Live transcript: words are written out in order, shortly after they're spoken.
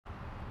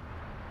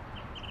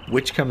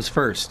Which comes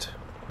first,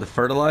 the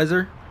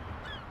fertilizer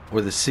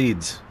or the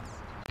seeds?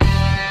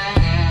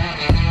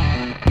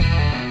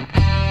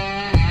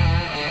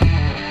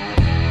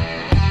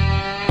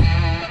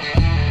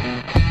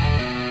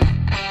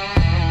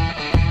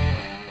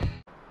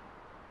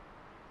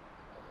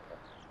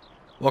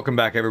 Welcome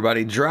back,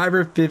 everybody.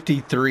 Driver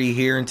 53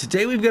 here, and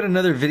today we've got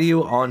another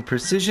video on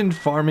precision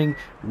farming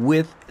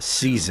with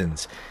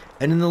seasons.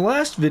 And in the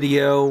last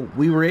video,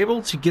 we were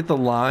able to get the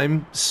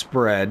lime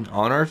spread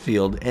on our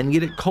field and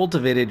get it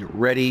cultivated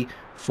ready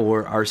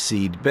for our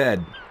seed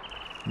bed.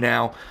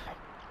 Now,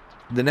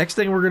 the next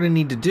thing we're going to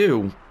need to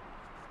do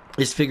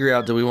is figure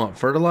out, do we want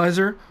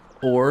fertilizer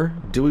or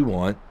do we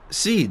want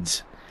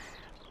seeds?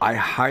 I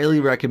highly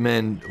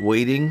recommend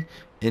waiting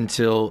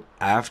until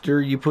after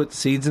you put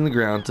seeds in the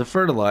ground to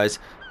fertilize,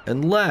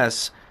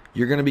 unless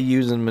you're going to be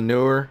using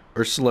manure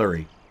or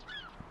slurry.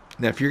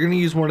 Now, if you're going to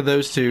use one of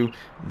those two,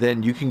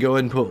 then you can go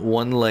ahead and put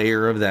one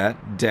layer of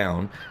that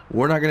down.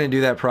 We're not going to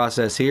do that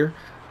process here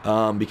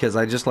because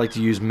I just like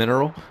to use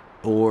mineral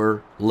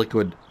or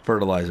liquid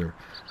fertilizer.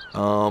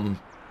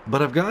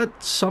 But I've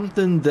got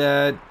something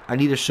that I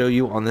need to show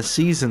you on the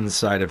season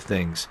side of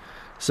things.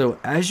 So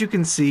as you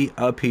can see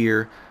up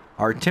here,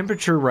 our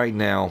temperature right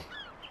now,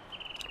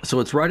 so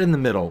it's right in the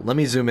middle. Let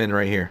me zoom in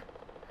right here.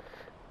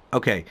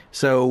 Okay,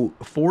 so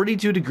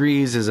 42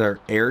 degrees is our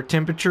air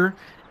temperature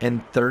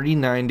and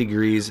 39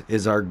 degrees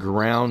is our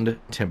ground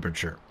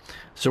temperature.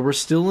 So we're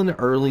still in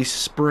early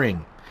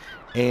spring.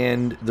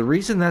 And the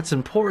reason that's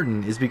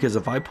important is because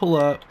if I pull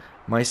up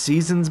my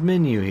seasons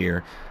menu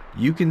here,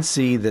 you can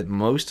see that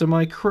most of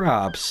my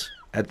crops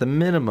at the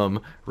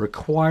minimum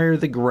require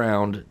the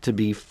ground to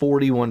be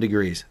 41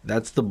 degrees.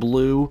 That's the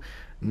blue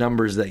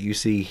numbers that you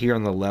see here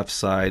on the left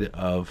side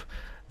of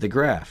the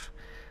graph.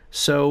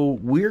 So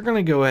we're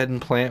going to go ahead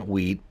and plant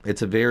wheat.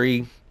 It's a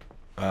very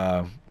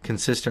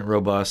consistent,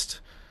 robust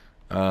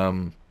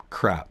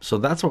crop. So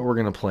that's what we're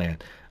going to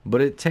plant.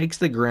 But it takes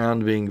the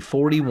ground being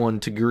 41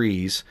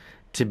 degrees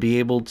to be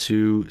able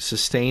to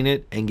sustain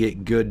it and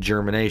get good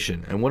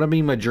germination. And what I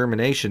mean by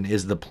germination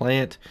is the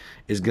plant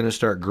is going to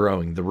start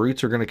growing. The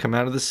roots are going to come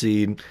out of the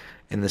seed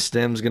and the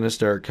stem's going to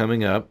start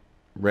coming up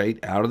right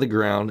out of the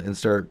ground and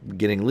start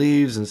getting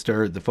leaves and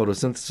start the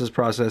photosynthesis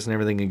process and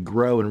everything and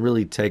grow and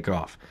really take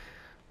off.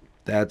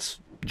 That's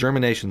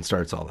germination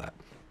starts all that.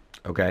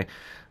 Okay,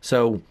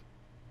 so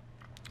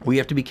we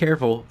have to be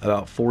careful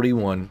about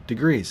 41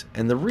 degrees.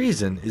 And the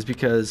reason is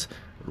because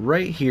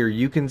right here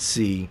you can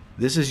see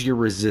this is your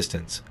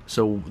resistance.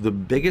 So the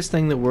biggest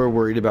thing that we're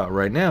worried about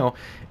right now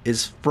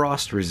is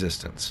frost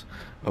resistance.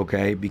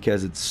 Okay,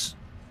 because it's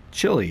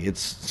chilly,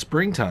 it's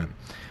springtime.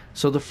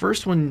 So the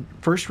first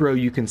row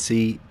you can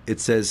see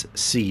it says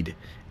seed,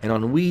 and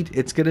on wheat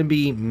it's going to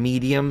be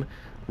medium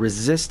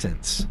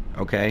resistance.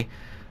 Okay,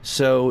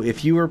 so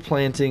if you are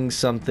planting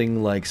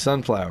something like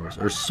sunflowers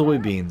or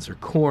soybeans or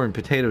corn,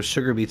 potatoes,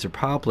 sugar beets, or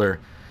poplar,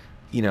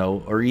 you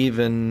know, or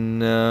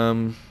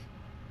even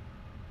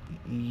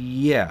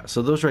yeah,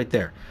 so those right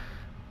there,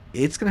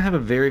 it's going to have a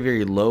very,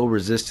 very low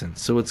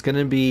resistance. So it's going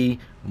to be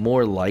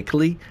more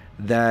likely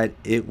that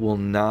it will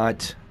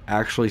not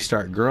actually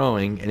start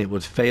growing and it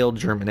would fail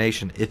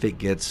germination if it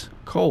gets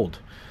cold.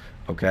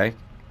 Okay,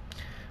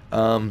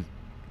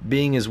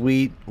 being as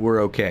wheat,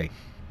 we're okay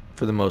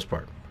for the most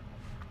part.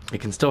 It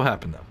can still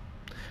happen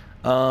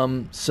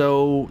though.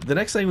 So the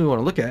next thing we want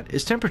to look at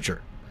is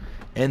temperature,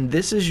 and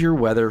this is your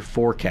weather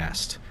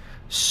forecast.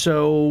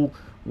 So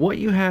what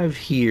you have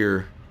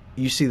here,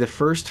 you see the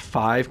first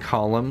 5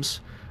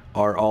 columns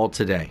are all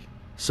today.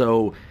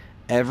 So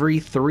every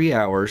 3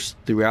 hours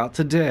throughout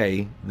the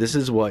day, this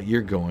is what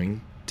you're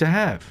going to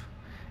have.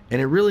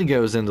 And it really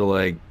goes into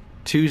like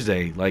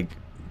Tuesday, like,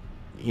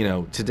 you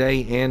know,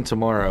 today and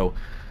tomorrow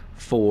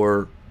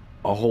for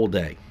a whole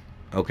day.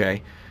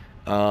 Okay,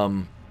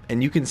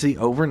 and you can see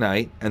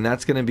overnight, and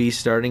that's going to be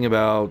starting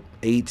about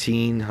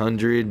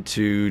 1800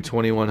 to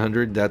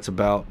 2100. That's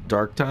about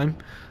dark time,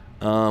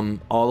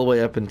 all the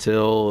way up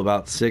until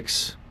about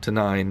 6 to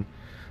 9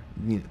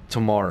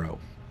 tomorrow.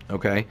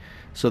 Okay,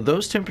 so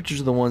those temperatures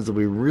are the ones that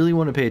we really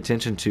want to pay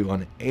attention to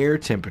on air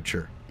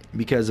temperature,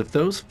 because if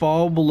those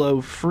fall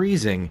below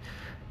freezing,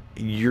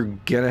 you're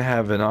gonna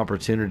have an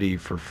opportunity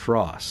for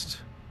frost.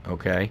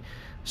 Okay,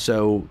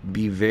 so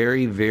be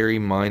very, very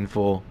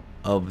mindful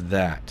of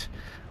that.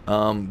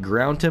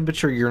 Ground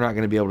temperature, you're not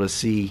going to be able to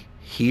see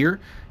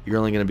here. You're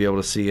only going to be able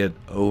to see it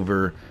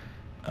over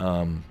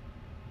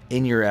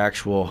in your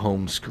actual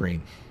home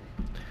screen.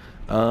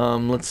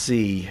 Let's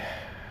see.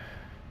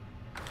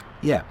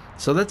 Yeah,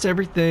 so that's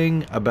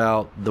everything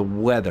about the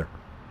weather.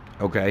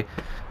 Okay,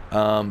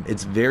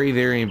 it's very,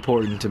 very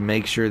important to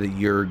make sure that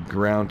your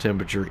ground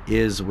temperature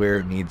is where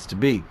it needs to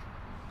be.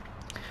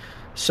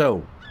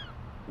 So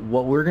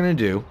what we're going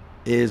to do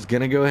is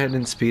going to go ahead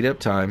and speed up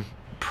time,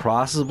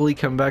 possibly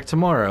come back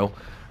tomorrow,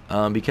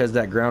 because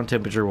that ground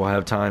temperature will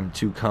have time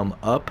to come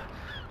up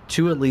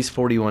to at least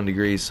 41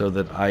 degrees so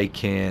that I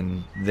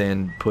can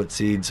then put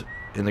seeds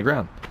in the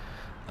ground.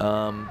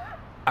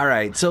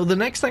 Alright, so the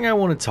next thing I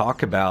want to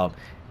talk about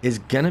is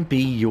going to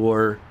be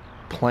your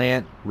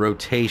plant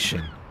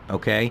rotation.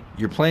 okay?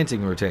 Your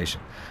planting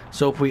rotation.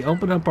 So if we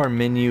open up our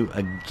menu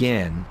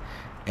again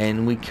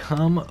and we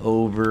come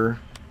over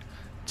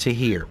to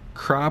here,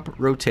 crop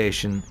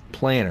rotation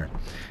planner.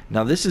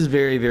 Now this is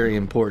very, very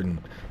important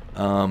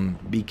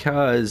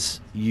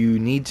because you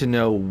need to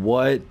know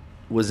what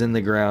was in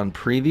the ground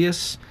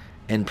previous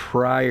and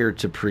prior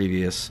to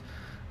previous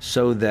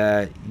so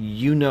that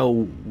you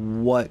know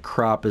what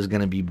crop is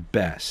going to be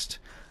best.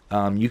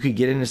 You could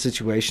get in a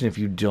situation if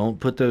you don't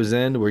put those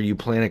in where you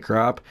plant a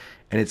crop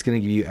and it's going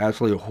to give you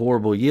absolutely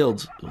horrible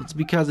yields. It's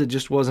because it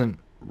just wasn't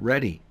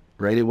ready,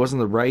 right? It wasn't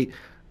the right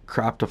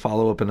crop to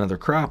follow up another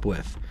crop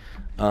with.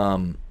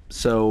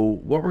 So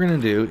what we're going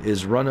to do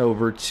is run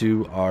over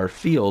to our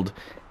field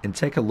and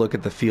take a look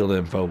at the field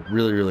info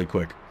really, really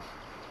quick.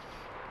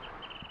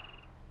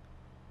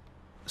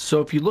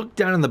 So if you look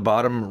down in the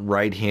bottom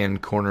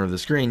right-hand corner of the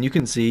screen, you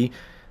can see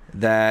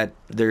that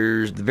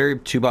there's the very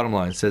two bottom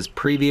lines. It says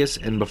previous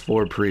and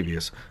before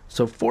previous.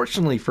 So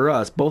fortunately for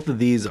us, both of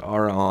these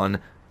are on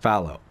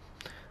fallow.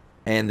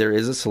 And there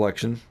is a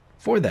selection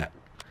for that.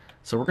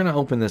 So we're going to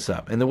open this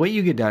up. And the way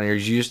you get down here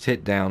is you just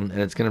hit down and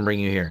it's going to bring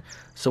you here.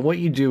 So what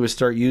you do is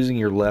start using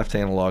your left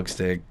analog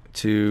stick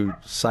to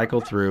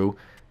cycle through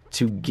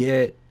to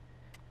get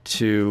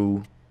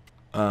to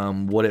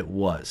what it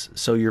was.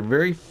 So your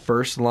very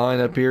first line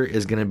up here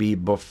is going to be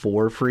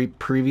before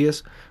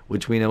previous,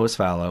 which we know is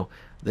fallow.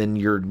 Then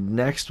your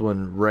next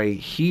one right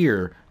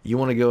here, you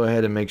want to go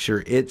ahead and make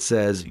sure it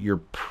says your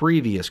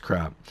previous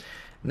crop.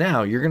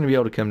 Now you're going to be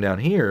able to come down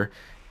here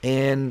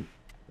and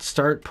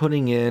start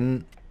putting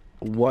in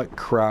what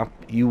crop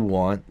you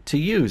want to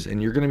use,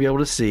 and you're going to be able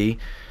to see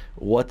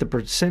what the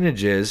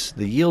percentage is,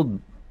 the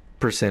yield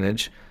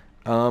percentage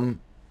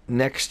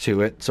next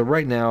to it. So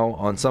right now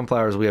on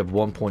sunflowers we have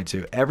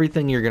 1.2.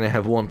 Everything you're going to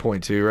have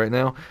 1.2 right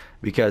now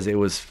because it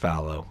was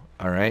fallow.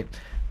 All right,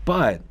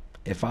 but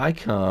if I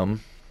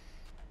come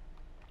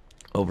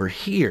over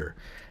here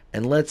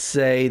and let's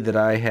say that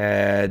I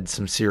had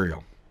some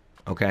cereal,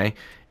 okay,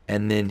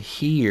 and then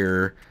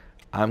here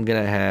I'm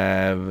gonna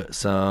have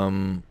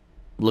some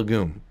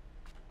legume.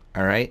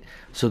 All right,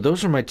 so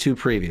those are my two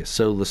previous.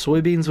 So the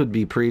soybeans would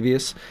be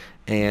previous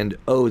and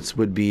oats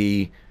would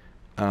be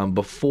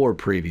before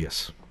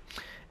previous.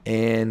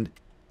 And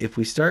if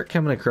we start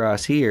coming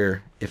across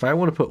here, if I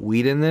want to put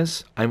wheat in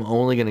this, I'm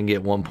only going to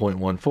get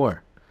 1.14.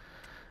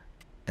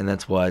 And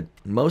that's what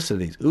most of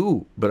these.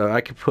 Ooh, but I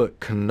could put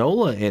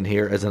canola in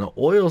here as an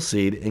oil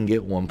seed and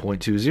get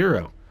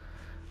 1.20.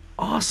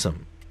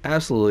 Awesome.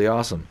 Absolutely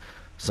awesome.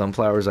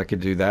 Sunflowers, I could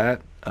do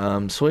that.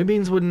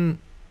 Soybeans wouldn't,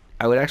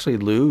 I would actually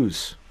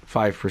lose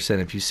 5%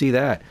 if you see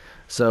that.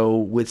 So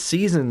with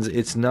seasons,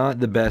 it's not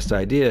the best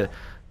idea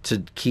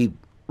to keep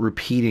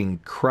repeating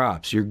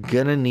crops. You're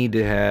gonna need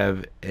to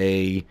have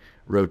a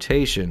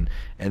rotation,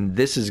 and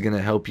this is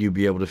gonna help you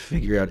be able to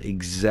figure out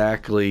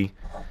exactly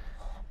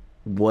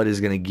what is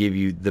going to give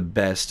you the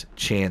best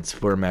chance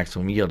for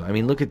maximum yield. I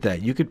mean, look at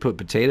that. You could put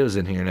potatoes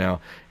in here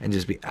now and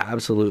just be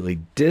absolutely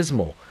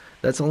dismal.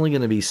 That's only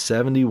going to be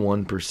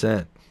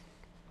 71%.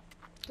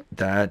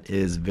 That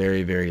is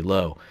very, very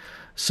low.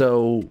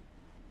 So,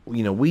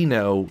 you know, we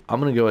know,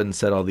 I'm going to go ahead and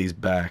set all these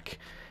back.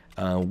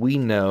 We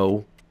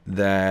know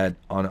that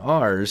on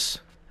ours,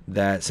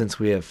 that since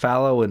we have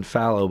fallow and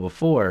fallow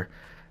before,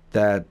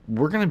 that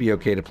we're going to be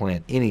okay to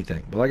plant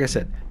anything. But like I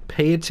said,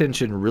 pay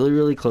attention really,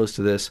 really close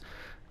to this.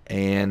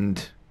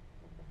 And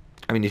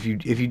I mean, if you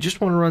just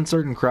want to run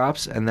certain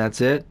crops and that's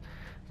it,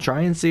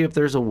 try and see if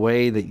there's a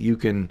way that you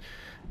can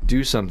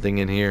do something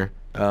in here.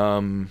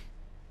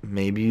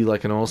 Maybe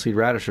like an oilseed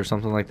radish or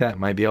something like that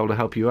might be able to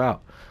help you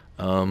out.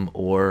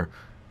 Or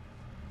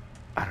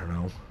I don't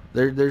know.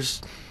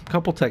 There's a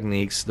couple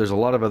techniques. There's a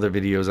lot of other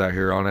videos out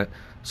here on it.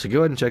 So go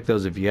ahead and check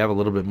those if you have a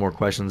little bit more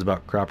questions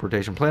about crop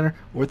rotation planner,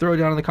 or throw it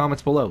down in the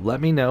comments below.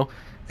 Let me know,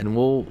 and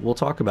we'll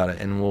talk about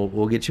it, and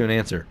we'll get you an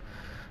answer.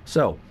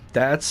 So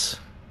that's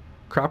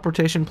crop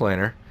rotation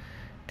planner,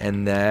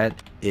 and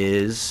that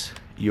is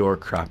your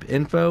crop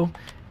info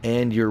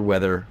and your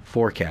weather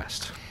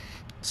forecast.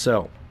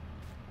 So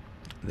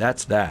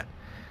that's that.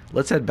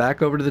 Let's head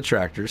back over to the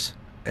tractors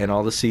and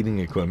all the seeding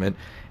equipment,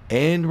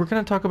 and we're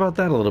going to talk about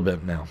that a little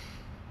bit now.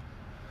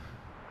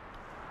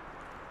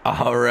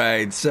 All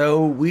right,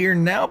 so we are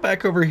now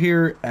back over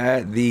here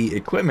at the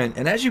equipment,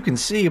 and as you can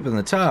see up in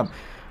the top,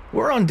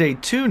 we're on day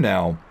 2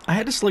 now. I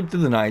had to sleep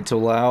through the night to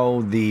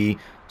allow the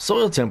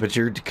soil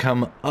temperature to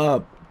come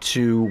up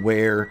to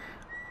where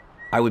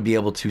I would be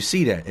able to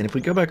seed at. And if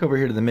we go back over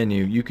here to the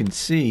menu, you can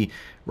see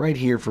right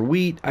here for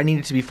wheat, I need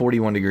it to be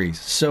 41 degrees.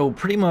 So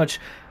pretty much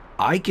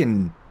I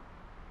can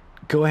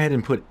go ahead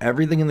and put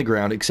everything in the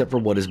ground except for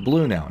what is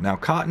blue now. Now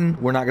cotton,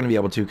 we're not going to be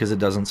able to because it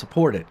doesn't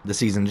support it, the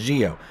season's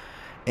geo.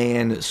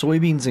 And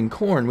soybeans and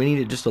corn, we need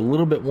it just a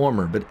little bit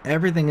warmer, but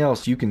everything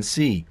else you can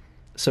see.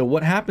 So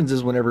what happens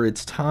is whenever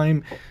it's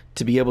time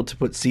to be able to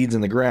put seeds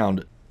in the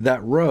ground,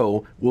 that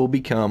row will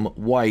become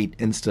white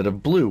instead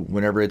of blue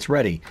whenever it's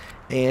ready.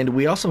 And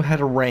we also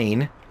had a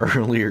rain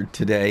earlier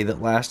today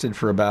that lasted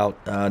for about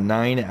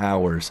 9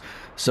 hours.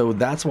 So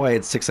that's why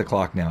it's 6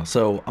 o'clock now.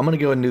 So I'm going to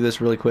go ahead and do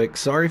this really quick.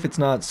 Sorry if it's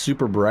not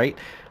super bright.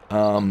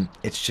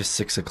 It's just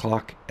 6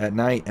 o'clock at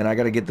night, and I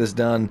got to get this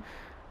done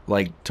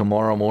like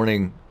tomorrow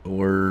morning,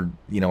 or,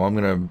 you know, I'm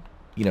going to,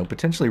 you know,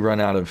 potentially run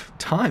out of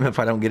time if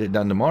I don't get it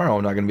done tomorrow.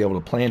 I'm not going to be able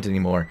to plant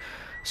anymore.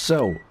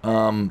 So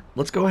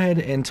let's go ahead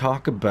and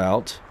talk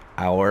about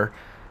our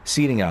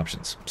seeding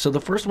options. So the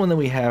first one that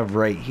we have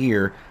right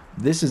here,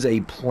 this is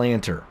a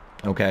planter,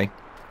 okay?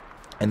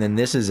 And then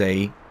this is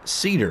a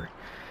seeder.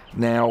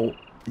 Now,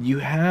 you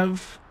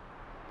have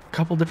a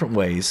couple different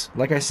ways.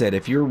 Like I said,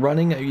 if you're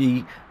running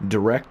a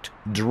direct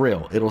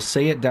drill, it'll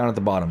say it down at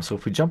the bottom. So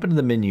if we jump into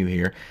the menu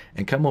here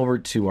and come over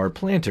to our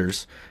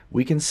planters,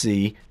 we can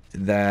see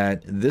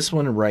that this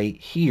one right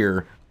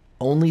here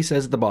only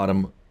says at the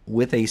bottom,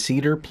 with a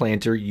seeder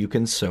planter you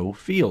can sow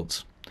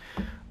fields.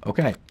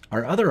 Okay,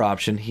 our other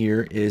option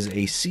here is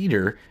a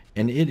seeder,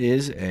 and it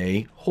is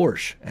a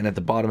horse, and at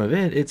the bottom of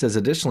it, it says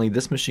additionally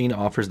this machine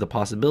offers the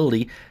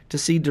possibility to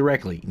seed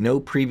directly, no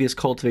previous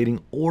cultivating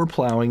or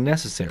plowing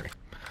necessary.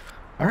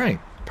 All right,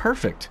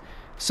 perfect.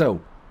 So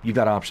you've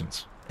got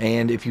options,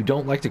 and if you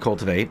don't like to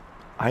cultivate,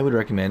 I would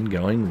recommend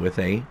going with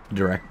a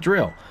direct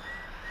drill,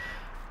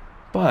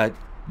 but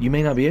you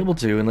may not be able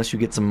to unless you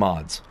get some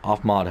mods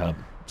off ModHub.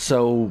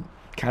 So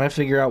kind of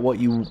figure out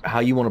how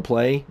you want to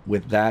play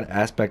with that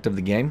aspect of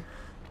the game.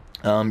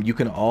 You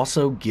can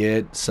also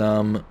get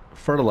some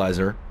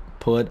fertilizer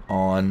put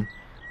on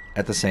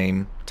at the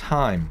same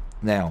time.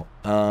 Now,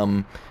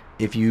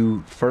 if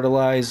you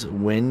fertilize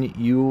when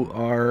you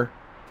are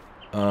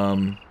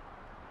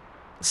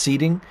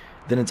seeding,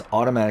 then it's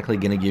automatically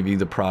going to give you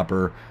the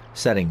proper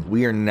setting.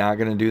 We are not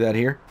going to do that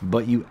here,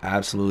 but you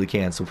absolutely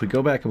can. So if we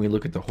go back and we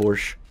look at the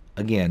horse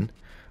again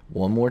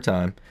one more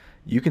time,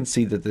 you can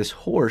see that this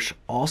horse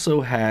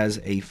also has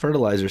a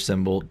fertilizer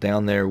symbol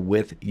down there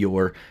with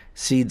your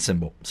seed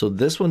symbol. So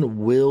this one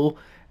will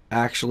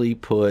actually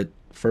put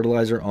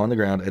fertilizer on the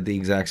ground at the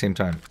exact same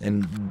time.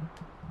 And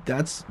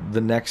that's the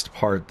next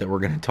part that we're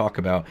going to talk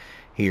about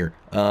here.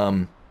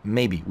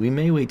 Maybe we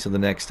may wait till the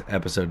next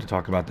episode to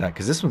talk about that,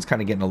 because this one's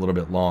kind of getting a little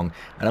bit long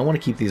and I want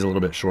to keep these a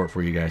little bit short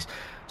for you guys.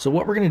 So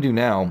what we're going to do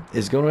now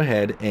is go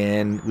ahead,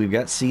 and we've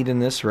got seed in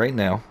this right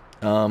now.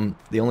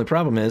 The only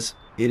problem is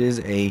it is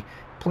a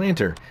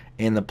planter,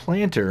 and the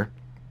planter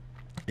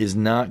is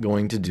not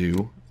going to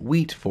do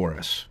wheat for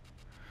us.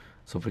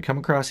 So if we come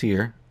across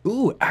here,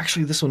 ooh,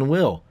 actually this one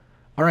will.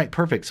 All right,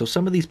 perfect. So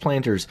some of these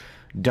planters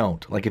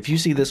don't. Like if you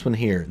see this one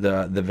here,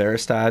 the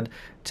Veristad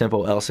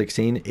Tempo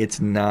L16,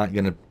 it's not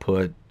going to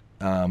put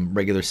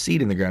regular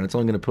seed in the ground. It's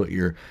only going to put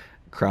your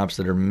crops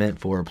that are meant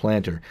for a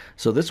planter.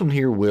 So this one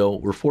here will.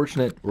 We're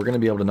fortunate. We're going to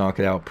be able to knock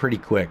it out pretty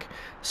quick.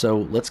 So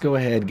let's go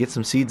ahead, get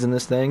some seeds in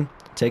this thing,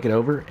 take it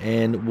over,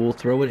 and we'll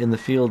throw it in the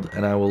field,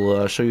 and I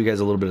will show you guys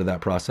a little bit of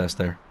that process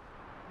there.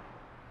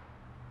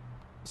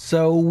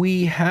 So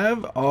we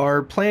have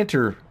our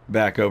planter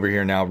back over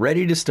here now,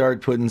 ready to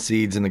start putting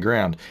seeds in the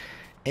ground.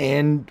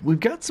 And we've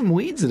got some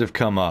weeds that have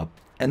come up,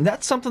 and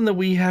that's something that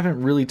we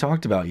haven't really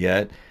talked about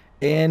yet,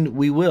 and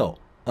we will.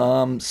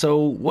 So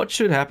what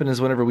should happen is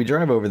whenever we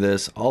drive over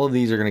this, all of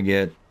these are going to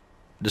get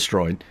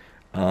destroyed.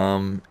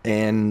 And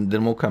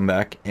then we'll come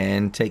back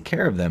and take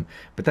care of them.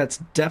 But that's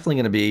definitely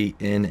going to be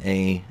in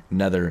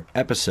another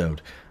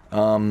episode.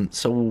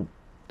 So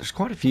there's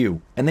quite a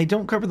few, and they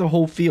don't cover the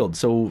whole field.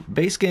 So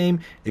base game,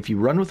 if you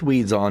run with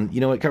weeds on,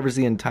 you know, it covers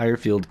the entire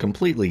field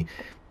completely.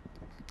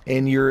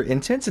 And your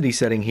intensity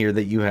setting here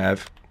that you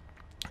have,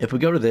 if we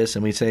go to this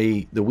and we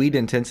say the weed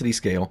intensity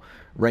scale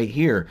right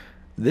here,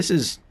 this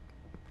is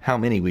how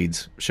many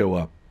weeds show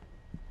up.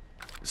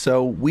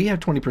 So we have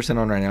 20%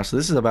 on right now. So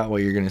this is about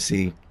what you're going to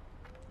see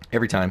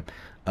every time.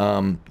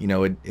 You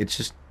know,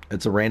 it's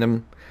a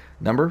random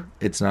number.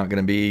 It's not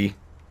going to be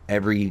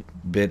every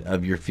bit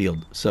of your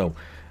field. So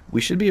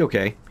we should be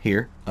okay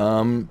here.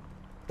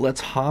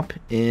 Let's hop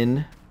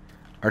in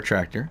our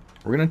tractor.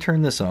 We're going to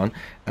turn this on,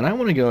 and I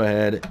want to go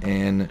ahead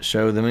and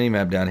show the mini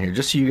map down here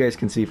just so you guys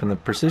can see from the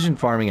precision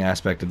farming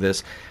aspect of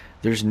this.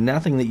 There's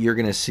nothing that you're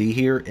going to see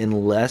here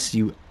unless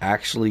you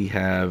actually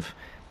have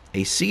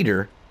a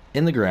seeder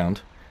in the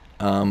ground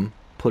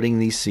putting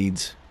these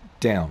seeds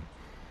down.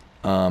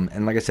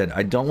 And like I said,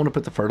 I don't want to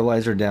put the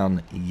fertilizer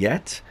down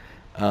yet,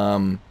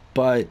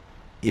 but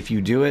if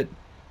you do it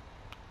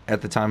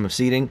at the time of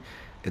seeding,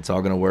 it's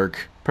all going to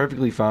work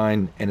perfectly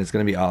fine, and it's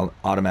going to be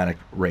automatic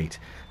rate.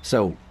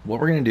 So what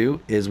we're going to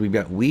do is we've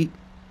got wheat,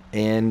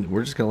 and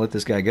we're just going to let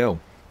this guy go.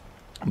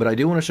 But I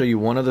do want to show you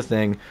one other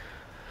thing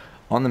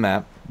on the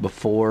map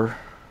before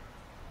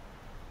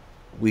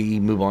we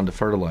move on to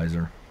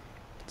fertilizer.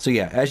 So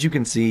yeah, as you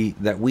can see,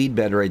 that weed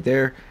bed right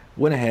there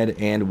went ahead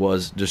and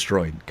was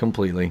destroyed,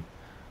 completely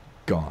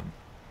gone.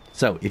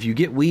 So if you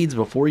get weeds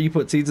before you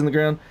put seeds in the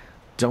ground,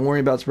 don't worry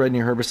about spreading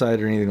your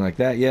herbicide or anything like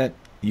that yet.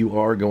 You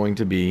are going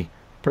to be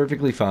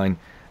perfectly fine.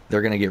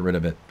 they're going to get rid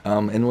of it.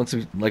 And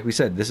like we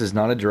said, this is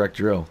not a direct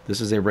drill.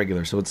 This is a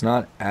regular. So it's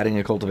not adding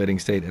a cultivating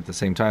state at the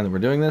same time that we're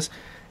doing this.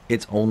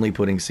 It's only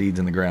putting seeds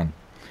in the ground.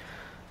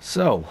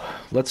 So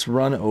let's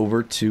run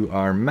over to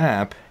our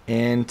map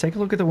and take a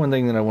look at the one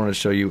thing that I wanted to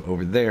show you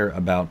over there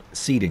about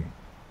seeding.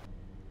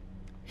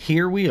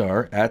 Here we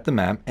are at the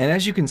map, and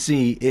as you can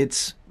see,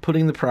 it's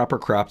putting the proper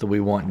crop that we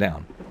want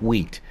down,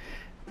 wheat.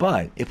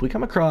 But if we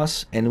come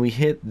across and we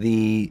hit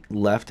the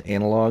left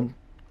analog,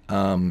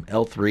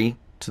 L3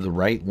 to the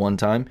right one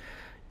time,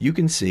 you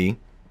can see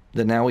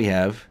that now we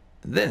have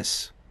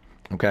this.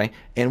 Okay,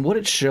 and what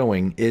it's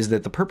showing is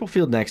that the purple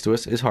field next to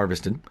us is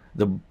harvested.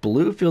 The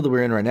blue field that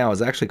we're in right now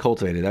is actually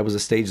cultivated. That was a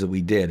stage that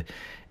we did.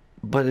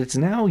 But it's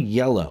now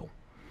yellow.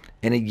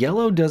 And a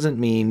yellow doesn't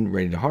mean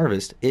ready to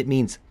harvest. It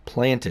means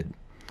planted.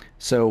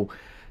 So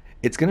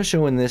it's going to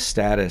show in this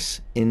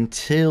status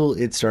until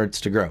it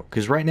starts to grow.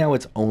 Because right now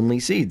it's only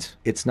seeds.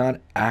 It's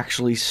not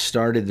actually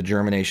started the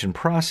germination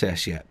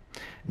process yet.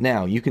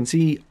 Now you can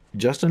see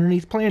just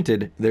underneath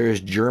planted, there is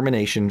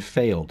germination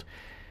failed.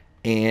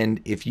 And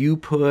if you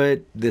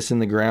put this in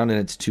the ground and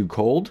it's too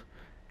cold,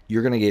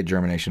 you're going to get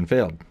germination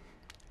failed.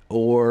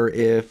 Or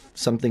if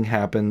something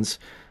happens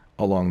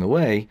along the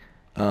way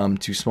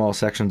to small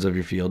sections of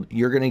your field,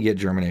 you're going to get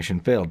germination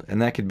failed. And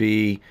that could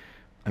be,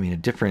 I mean,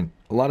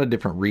 a lot of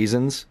different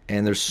reasons.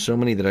 And there's so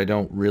many that I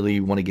don't really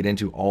want to get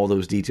into all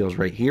those details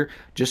right here.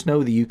 Just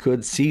know that you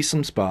could see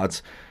some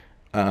spots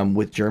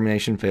with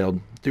germination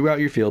failed throughout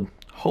your field.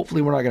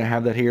 Hopefully we're not going to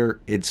have that here.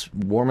 It's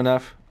warm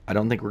enough. I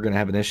don't think we're going to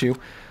have an issue.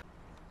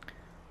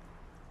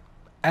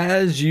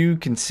 As you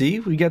can see,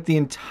 we got the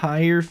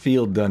entire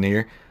field done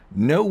here.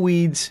 No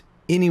weeds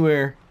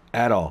anywhere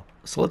at all.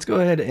 So let's go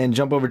ahead and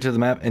jump over to the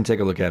map and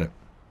take a look at it.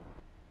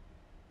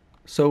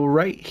 So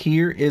right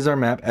here is our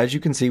map. As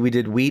you can see, we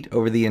did wheat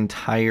over the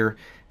entire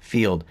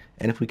field.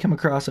 And if we come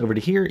across over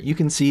to here, you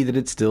can see that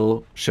it's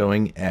still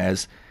showing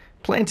as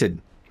planted.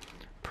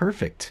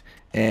 Perfect.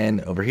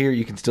 And over here,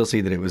 you can still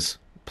see that it was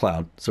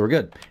plowed. So we're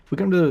good. If we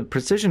come to the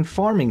precision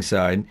farming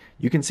side,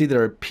 you can see that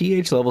our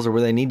pH levels are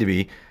where they need to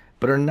be.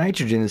 But our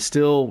nitrogen is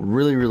still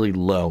really, really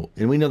low.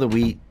 And we know that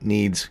wheat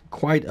needs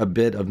quite a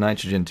bit of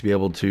nitrogen to be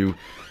able to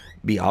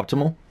be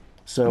optimal.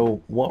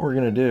 So what we're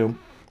going to do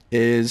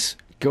is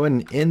go ahead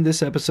and end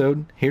this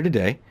episode here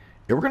today.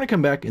 And we're going to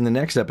come back in the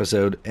next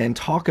episode and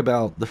talk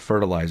about the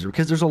fertilizer,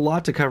 because there's a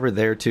lot to cover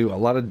there too. A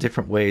lot of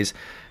different ways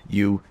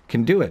you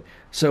can do it.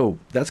 So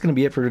that's going to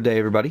be it for today,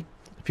 everybody.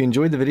 If you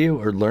enjoyed the video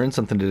or learned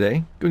something today,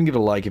 go ahead and give it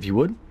a like if you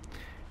would.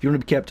 If you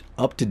want to be kept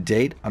up to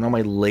date on all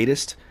my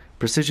latest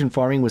Precision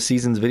Farming with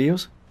Seasons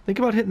videos, think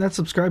about hitting that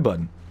subscribe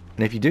button.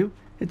 And if you do,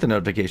 hit the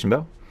notification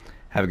bell.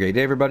 Have a great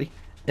day, everybody.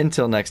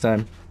 Until next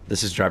time,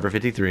 this is Driver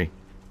 53,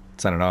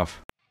 signing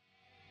off.